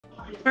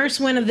First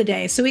win of the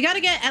day. So we got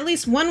to get at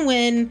least one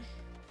win.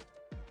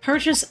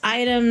 Purchase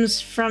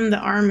items from the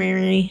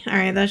armory. All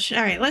right, that's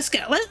all right. Let's go.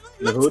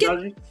 Let's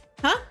get.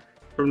 Huh?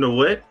 From the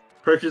what?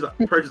 Purchase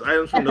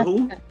items from the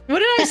who? What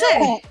did I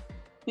say?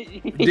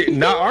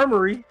 Not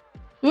armory.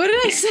 What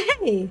did I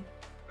say?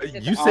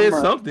 You said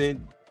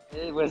something.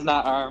 It was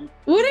not arm.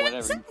 What did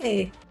I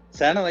say?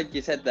 Sounded like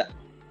you said the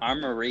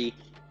armory.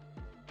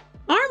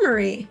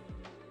 Armory.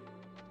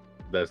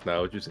 That's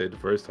not what you said the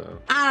first time.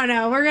 I don't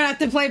know. We're gonna have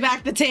to play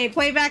back the tape.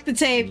 Play back the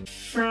tape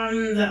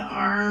from the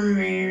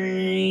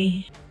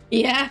armory.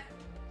 Yeah.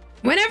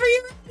 Whenever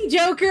you're ready,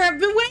 Joker. I've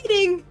been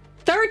waiting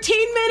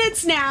 13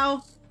 minutes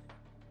now.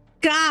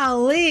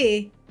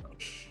 Golly.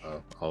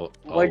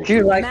 Would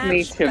you like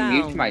me to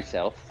mute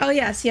myself? Oh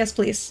yes, yes,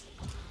 please.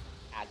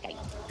 Okay.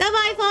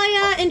 Bye-bye,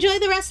 Foya. Enjoy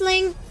the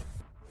wrestling.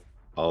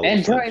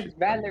 Enjoy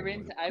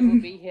Valorant. I will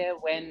be here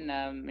when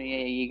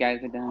you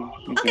guys are done.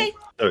 Okay.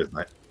 No, it's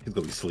not. He's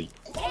gonna be asleep.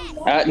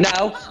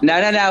 No.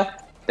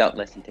 Don't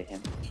listen to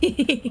him.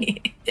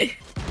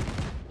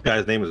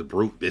 Guy's name is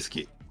Brute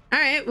Biscuit. All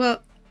right. Well,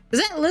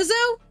 is that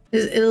Lizzo?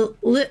 Is it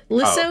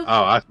Lizzo?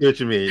 Oh, I see what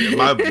you mean.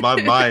 My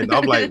mind.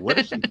 I'm like, what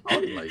is she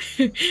talking like?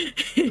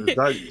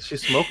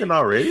 She's smoking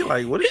already?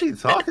 Like, what is she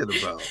talking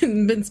about?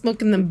 Been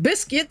smoking them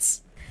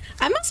biscuits.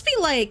 I must be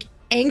like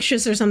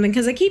anxious or something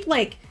because I keep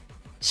like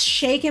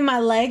shaking my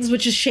legs,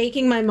 which is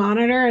shaking my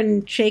monitor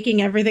and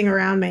shaking everything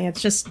around me.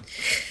 It's just.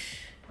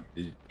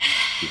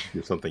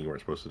 It's something you weren't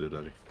supposed to do,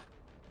 Dodgy.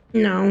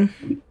 No,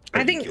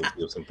 I think.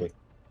 Guilty of something.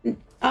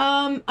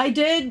 I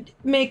did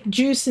make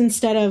juice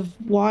instead of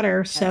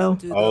water, so.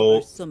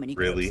 Oh,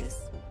 really?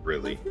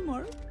 Really?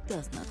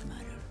 Does not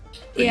matter.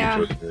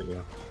 Yeah.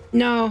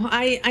 No,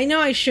 I know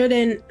I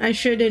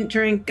shouldn't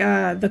drink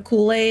the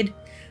Kool-Aid,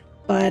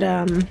 but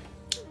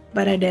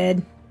I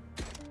did.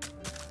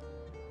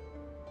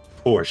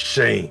 For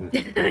shame.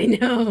 I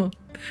know.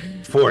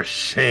 For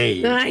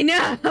shame. I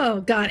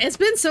know. God, it's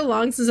been so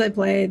long since I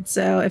played,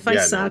 so if I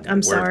suck,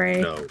 I'm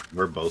sorry. No,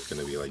 we're both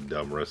gonna be like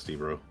dumb rusty,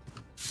 bro.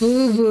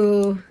 Boo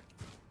boo.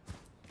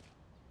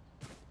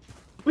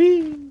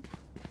 Wee.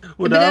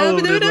 Why do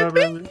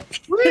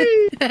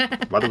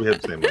we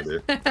have the same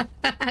idea?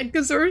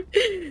 Because we're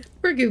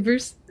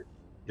goobers.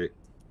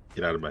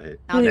 Get out of my head.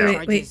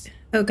 Wait.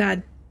 Oh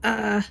God.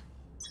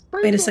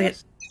 Wait a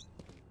second.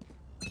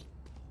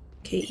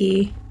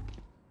 KE.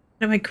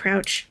 How do I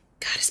crouch?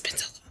 God, it's been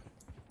so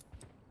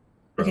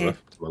long. Okay.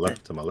 To my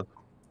left. To my left.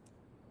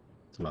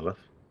 To my left.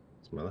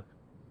 To my left.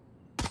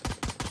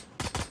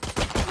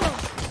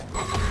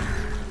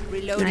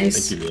 Reloading.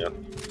 Nice. Thank you, Mia.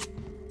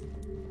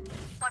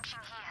 Watching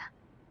here.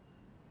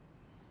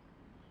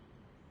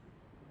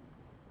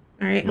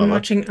 All right,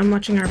 I'm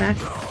watching our back.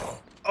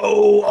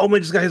 Oh,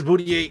 Omen just got his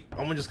booty ate.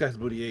 Omen just got his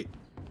booty ate.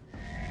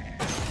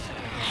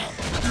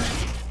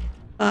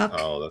 Fuck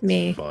Oh, that's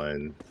me.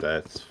 fun.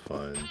 That's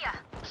fun. Here.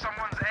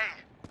 Someone's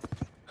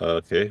A.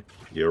 Okay.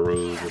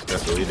 Yoru just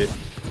got deleted.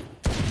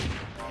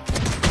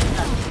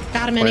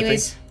 Got him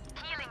anyways.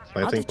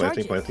 Planting.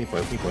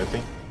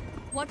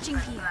 Watching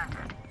here.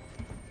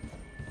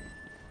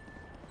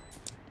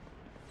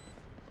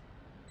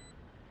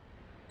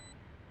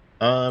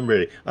 I'm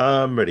ready.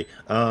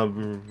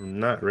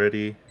 Not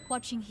ready.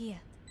 Watching here.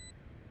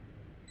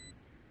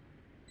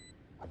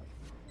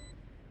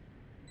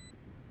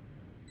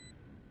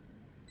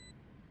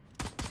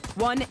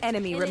 One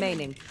enemy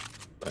remaining.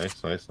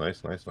 Nice.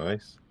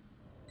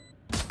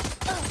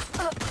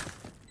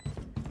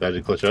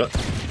 Magic clutch up.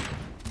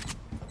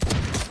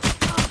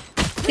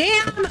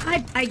 Damn!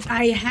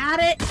 I had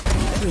it.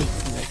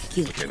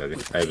 Okay,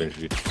 I avenged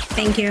you.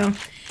 Thank you.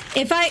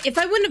 If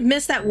I wouldn't have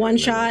missed that one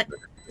shot. No.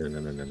 If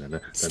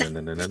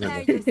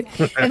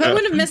I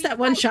wouldn't have missed that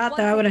one shot,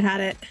 though, I would have had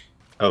it.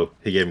 Oh,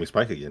 he gave me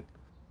spike again.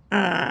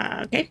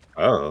 Okay.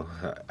 Oh,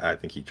 I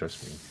think he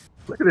trusts me.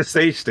 Look at the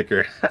sage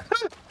sticker.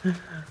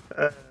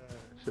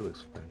 She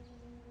looks fun.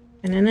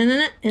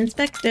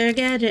 Inspector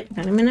Gadget.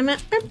 Time to blow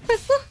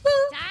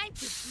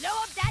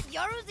up that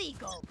Yoru's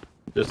ego.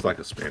 Just like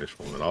a Spanish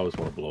woman, I always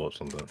want to blow up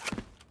something.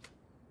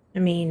 I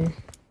mean,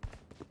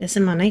 it's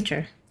in my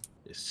nature.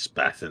 It's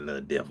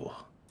spatula devil.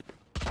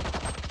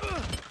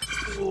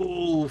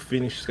 Oh,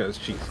 Phoenix just got his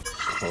cheeks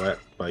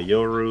clapped by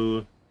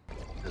Yoru.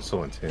 It's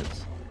so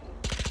intense.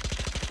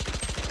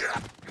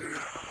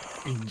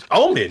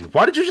 Omen,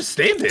 why did you just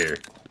stand there?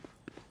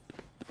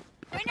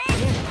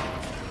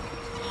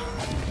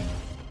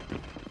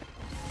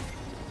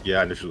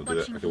 Yeah, I knew she would do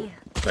that. Okay,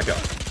 back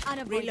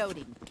out.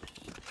 Reloading.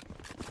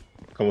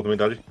 Come with me,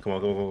 Dodgy. Come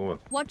on.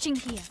 Watching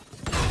here.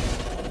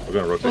 We're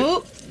gonna rotate.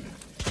 Oh!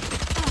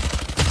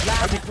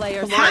 Last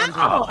player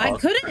How? I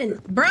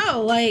couldn't,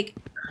 bro. Like.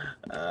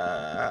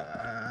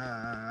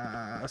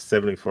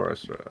 74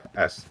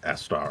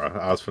 Astara.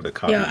 I was for the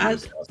copy.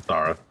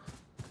 Astara.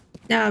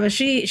 No, but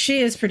she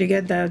is pretty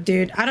good though,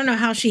 dude. I don't know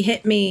how she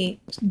hit me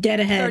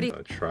dead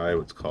ahead. Try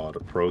what's called a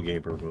pro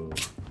gamer move.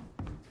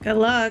 Good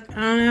luck.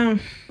 I don't know.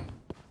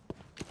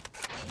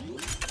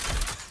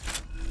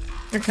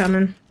 They're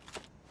coming.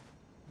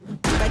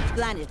 Right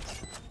planet.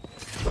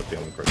 That's the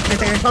only person. Right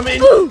there. Come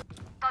in.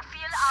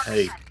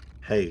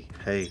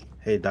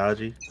 Hey,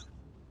 Dodgy.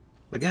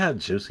 Look at how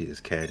juicy this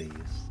cat is.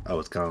 Oh,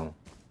 it's gone.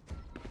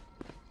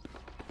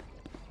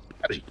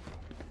 Dodgy.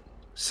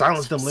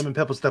 Silence them lemon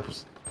pepper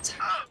steppers.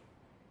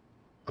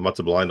 I'm about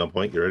to blind on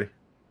point. You ready?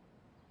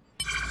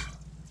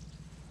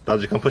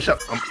 Dodgy, come push up.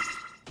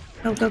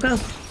 Go.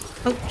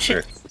 Oh,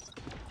 shit. Here.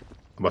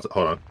 I'm about to,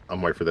 hold on.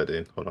 I'm waiting for that to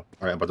end. Hold on.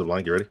 All right, I'm about to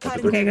blind. You ready?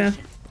 Okay, go.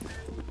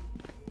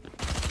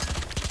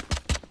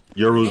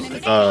 Yoru's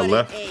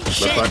left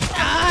Shit. side.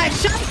 Ah, I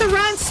shot the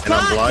wrong And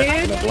spot, I'm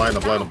blind.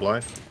 dude. I'm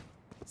blind.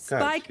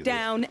 Spike God,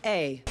 down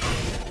A.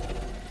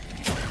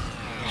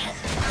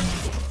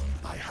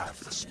 I have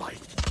the spike.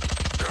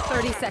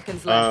 30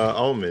 seconds left.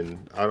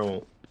 Omen. I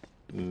don't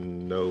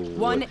know.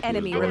 One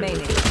enemy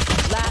remaining.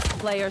 Last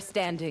player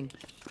standing.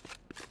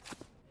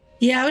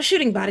 Yeah, I was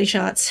shooting body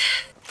shots.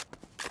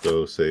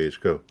 Go, Sage.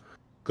 Go.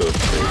 Go,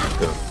 Sage.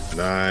 Go.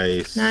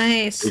 Nice.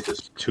 Nice. It's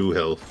just 2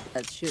 health.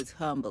 That should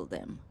humble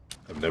them.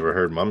 I've never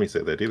heard mommy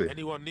say that either.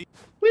 Anyone need?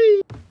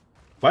 Whee!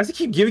 Why does he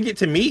keep giving it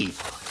to me?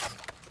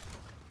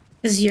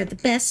 Because you're the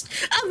best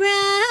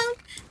around.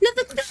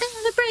 Nothing can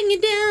ever bring you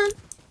down.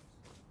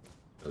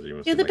 Doesn't even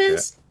You're seem the like that.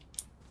 best.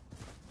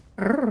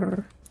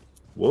 Arr.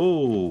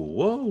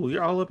 Whoa,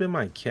 you're all up in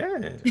my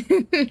cat.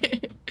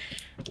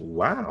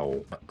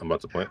 Wow. I'm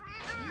about to plant.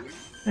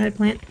 Go ahead,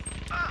 plant.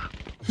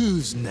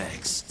 Who's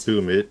next?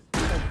 2 mid.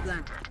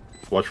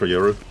 Watch for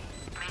Yoru.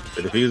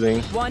 They're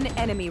defusing. One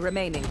enemy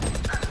remaining.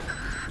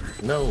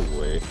 No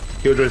way.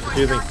 Killjoy's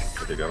defusing.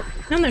 There they go.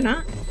 No, they're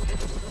not.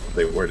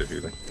 They were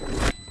defusing.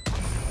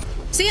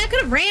 See, I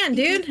could have ran,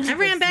 dude. I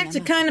ran back to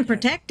kind of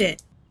protect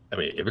it. I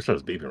mean, if it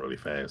starts beeping really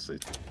fast,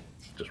 it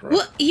just run.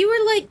 Well, you were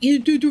like, you're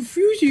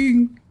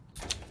defusing.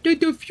 They're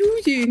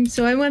defusing.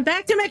 So I went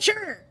back to make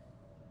sure.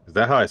 Is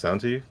that how I sound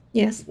to you?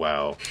 Yes.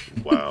 Wow.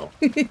 Wow.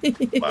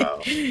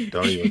 Wow.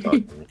 Don't even talk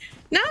to me.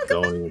 No,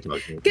 come Don't even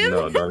talk to me. Come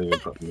No, back. don't even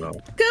talk to me. No.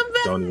 Come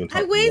back. Don't even talk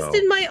I to me.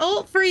 wasted my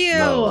ult for you.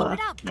 No.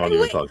 Don't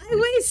even talk to I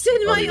me. wasted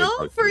Don't my even ult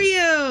talk to for me.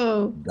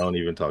 you. Don't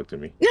even talk to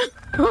me.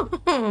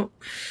 No.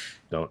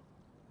 Don't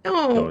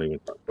No. even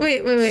talk to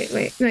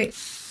me. Wait.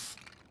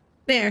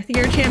 There,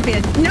 you're a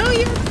champion. No,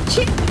 you're a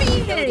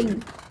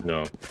champion.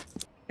 No.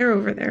 They're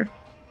over there.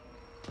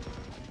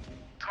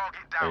 Target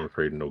I ain't down.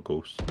 afraid of no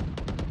ghosts.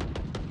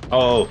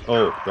 Oh,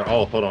 hold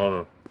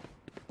on.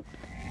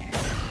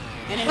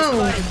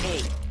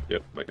 Oh.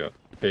 Yep, back up.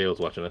 Kale's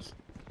watching us.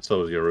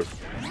 So is Yoru.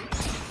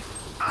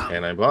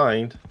 And I'm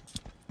blind.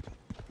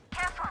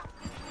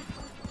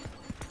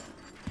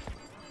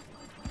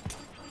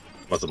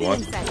 What's the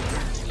blind?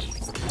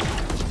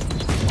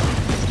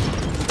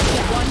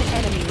 One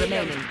enemy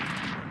remaining.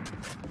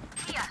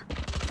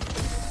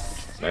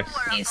 Nice.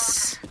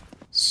 Yes.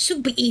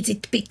 Super easy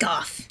to pick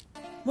off.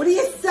 What are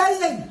you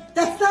saying?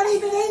 That's not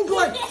even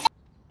English!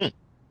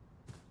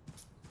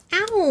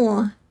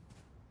 Ow.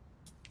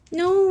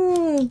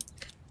 No.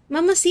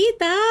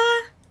 Mamacita.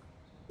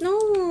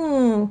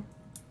 No.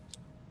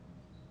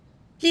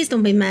 Please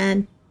don't be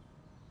mad.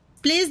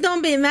 Please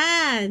don't be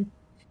mad.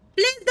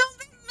 Please don't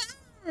be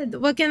mad.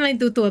 What can I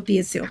do to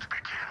appease you?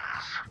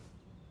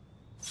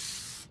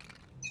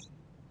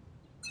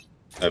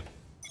 Oh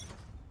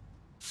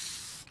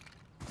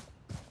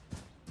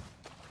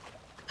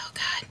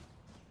God.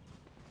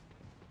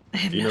 I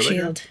have You no know that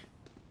shield.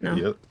 No,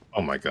 Yep.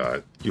 Oh my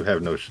god. You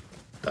have no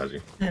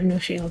dodgy. I have no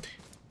shield.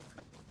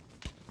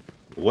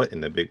 What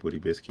in the big booty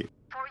biscuit?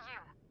 For you.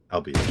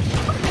 I'll be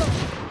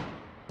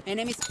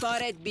Enemy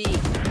spotted B.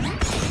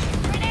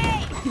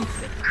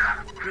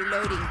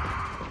 Reloading.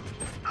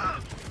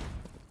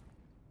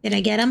 Did I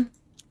get him?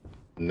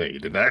 No, you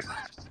did not.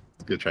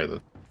 Good try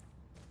though.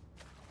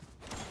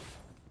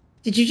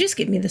 Did you just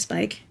give me the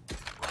spike?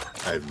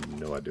 I have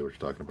no idea what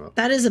you're talking about.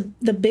 That is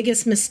the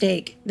biggest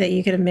mistake that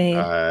you could have made.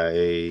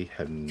 I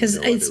have no Because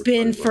idea it's what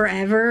you're been talking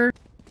forever.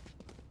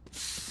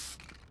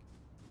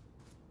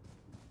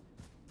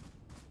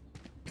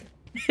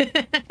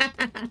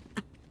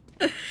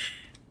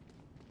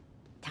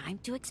 Time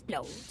to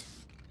explode.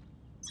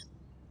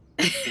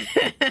 about.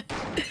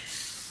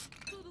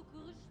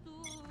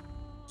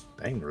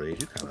 Dang, Ray,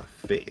 you kind of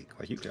fake.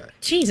 Like you got.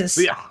 Jesus.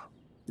 Yeah.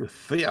 You're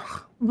thick.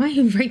 Why are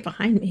you right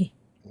behind me?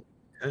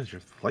 Because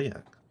you're thick.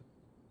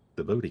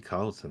 The booty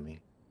calls to me.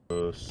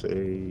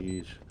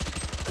 Sage.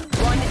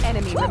 One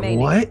enemy remaining.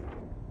 What?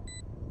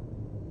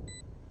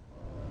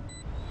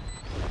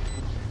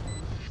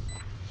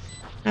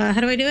 How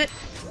do I do it?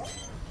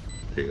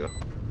 Here you go.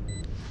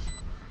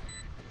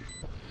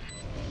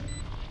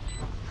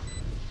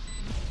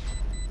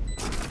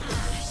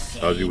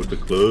 How's you with the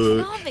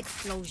clutch? Love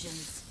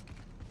explosions.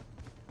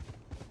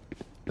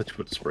 Let's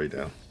put the spray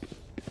down.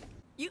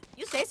 You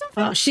say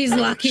something? Oh, she's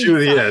lucky.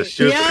 Shoot, yeah,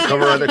 shoot. Yeah.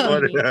 Come around the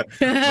corner.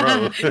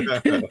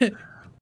 Bro.